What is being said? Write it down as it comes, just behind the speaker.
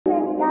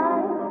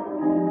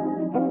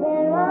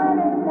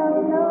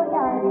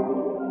A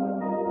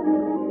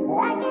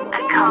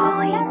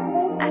calling,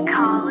 a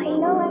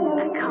calling,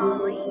 a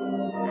calling,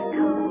 a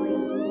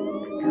calling,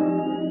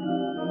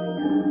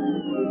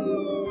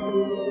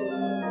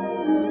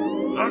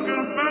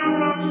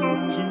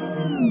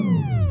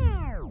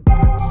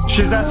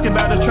 She's asking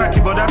about the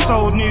trackie, but that's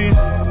old news.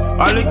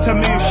 I licked her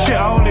move, shit,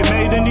 I only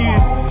made the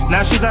news.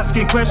 Now she's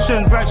asking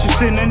questions like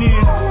she's in the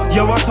news.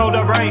 Yo, I told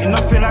her right,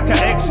 nothing like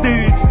her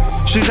ex-dudes.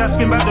 She's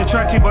asking about the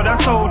trackie, but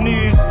that's old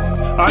news.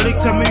 I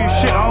licked her move,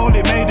 shit, I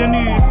only made the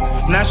news.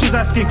 Now she's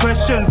asking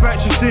questions like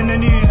she's in the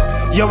news.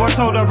 Yo, I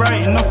told her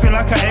right, nothing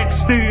like her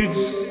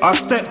ex-dudes. I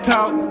stepped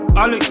out,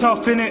 I looked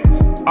tough in it.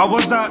 I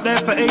was out there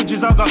for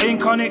ages, I got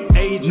ink on it.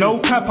 No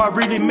cap, I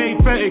really made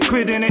 30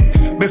 quid in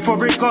it.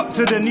 Before it got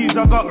to the news,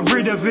 I got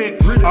rid of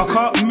it. I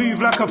can't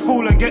move like a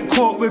fool and get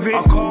caught with it.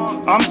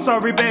 I'm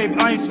sorry babe,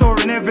 I ain't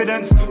storing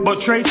evidence. But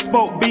Trace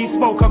spoke, B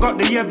spoke, I got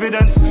the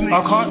evidence.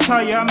 I can't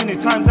tell you how many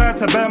times I had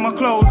to bare my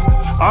clothes.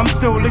 I'm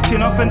still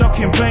licking off and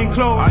ducking plain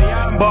clothes.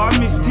 But I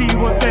miss T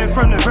was there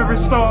from the very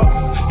start.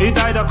 He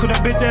died, I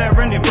couldn't be there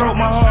and it broke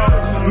my heart.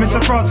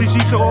 Mr. Francis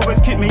used to always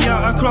kick me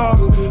out of class.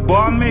 But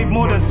I made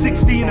more than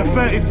 16 and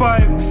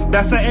 35.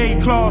 That's an A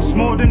class,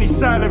 more than his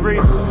salary.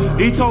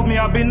 He told me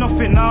I've been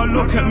nothing, now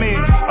look at me.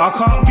 I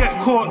can't get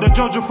caught, the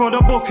judge will throw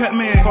the book at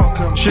me.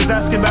 She's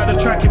asking about the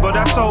trackie, but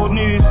that's old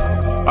news.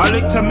 I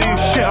licked her move,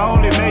 shit, I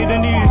only made the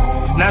news.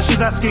 Now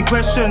she's asking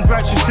questions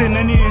like she's in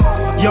the news.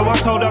 Yo, I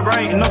told her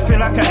right, nothing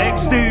like her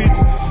ex-dudes.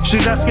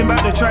 She's asking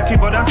about the trackie,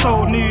 but that's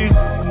old news.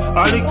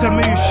 I licked her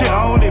move, shit,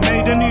 I only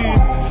made the news.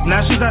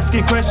 Now she's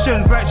asking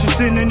questions like she's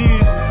in the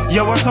news.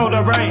 Yo, I told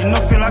her right,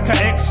 nothing like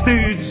her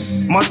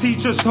ex-dudes. My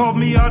teachers told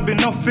me I'd be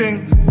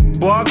nothing,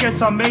 but I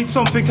guess I made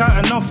something out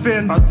of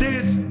nothing. I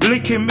did.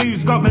 Licking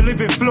moves got me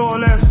living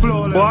flawless.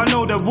 But I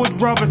know they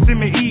would rather see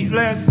me eat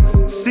less.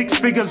 6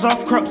 figures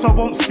off crops, I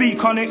won't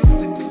speak on it.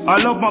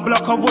 I love my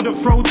block, I wouldn't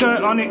throw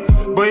dirt on it.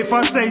 But if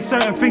I say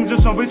certain things,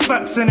 there's always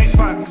facts in it.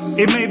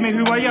 It made me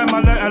who I am,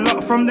 I learnt a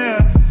lot from there.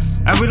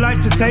 And we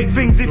like to take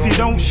things if you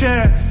don't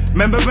share.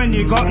 Remember when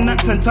you got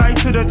napped and tied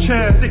to the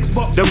chair?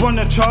 They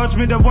wanna charge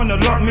me, they wanna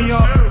lock me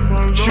up.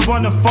 She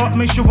wanna fuck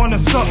me, she wanna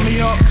suck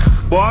me up.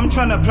 But I'm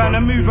tryna plan a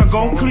move and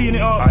go and clean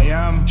it up. I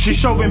am. She's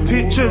showing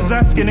pictures,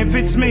 asking if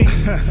it's me.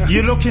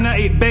 You looking at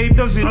it, babe,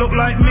 does it look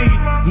like me?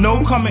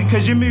 No comment,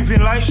 cause you're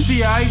moving like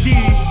CID.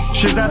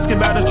 She's asking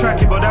about the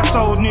trackie, but that's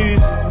old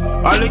news.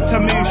 I licked her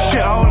move,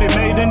 shit, I only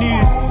made the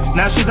news.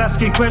 Now she's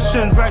asking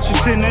questions like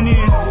she's in the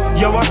news.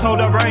 Yo, I told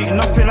her right,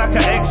 nothing like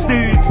her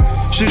ex-dudes.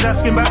 She's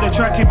asking about the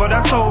trackie, but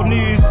that's old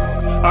news.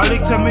 I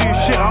licked her move,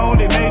 shit, I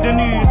only made the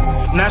news.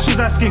 Now she's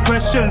asking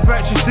questions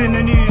like she's in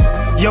the news.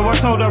 Yo, I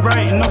told her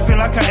right, nothing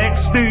like her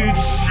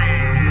ex-dudes.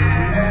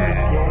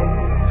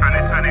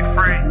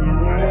 2023.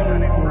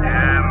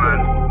 Yeah, man.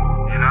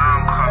 You know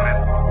I'm coming.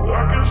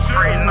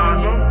 Free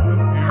Nuz,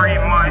 free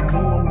mics,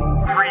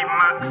 free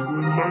Max,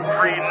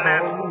 free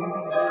Nev,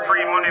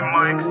 free Money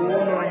Mics,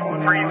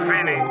 free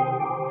Vinny,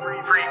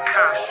 free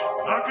Cash,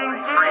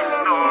 free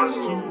Stars.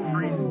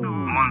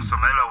 I'm on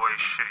some LOA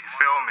shit,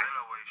 feel me?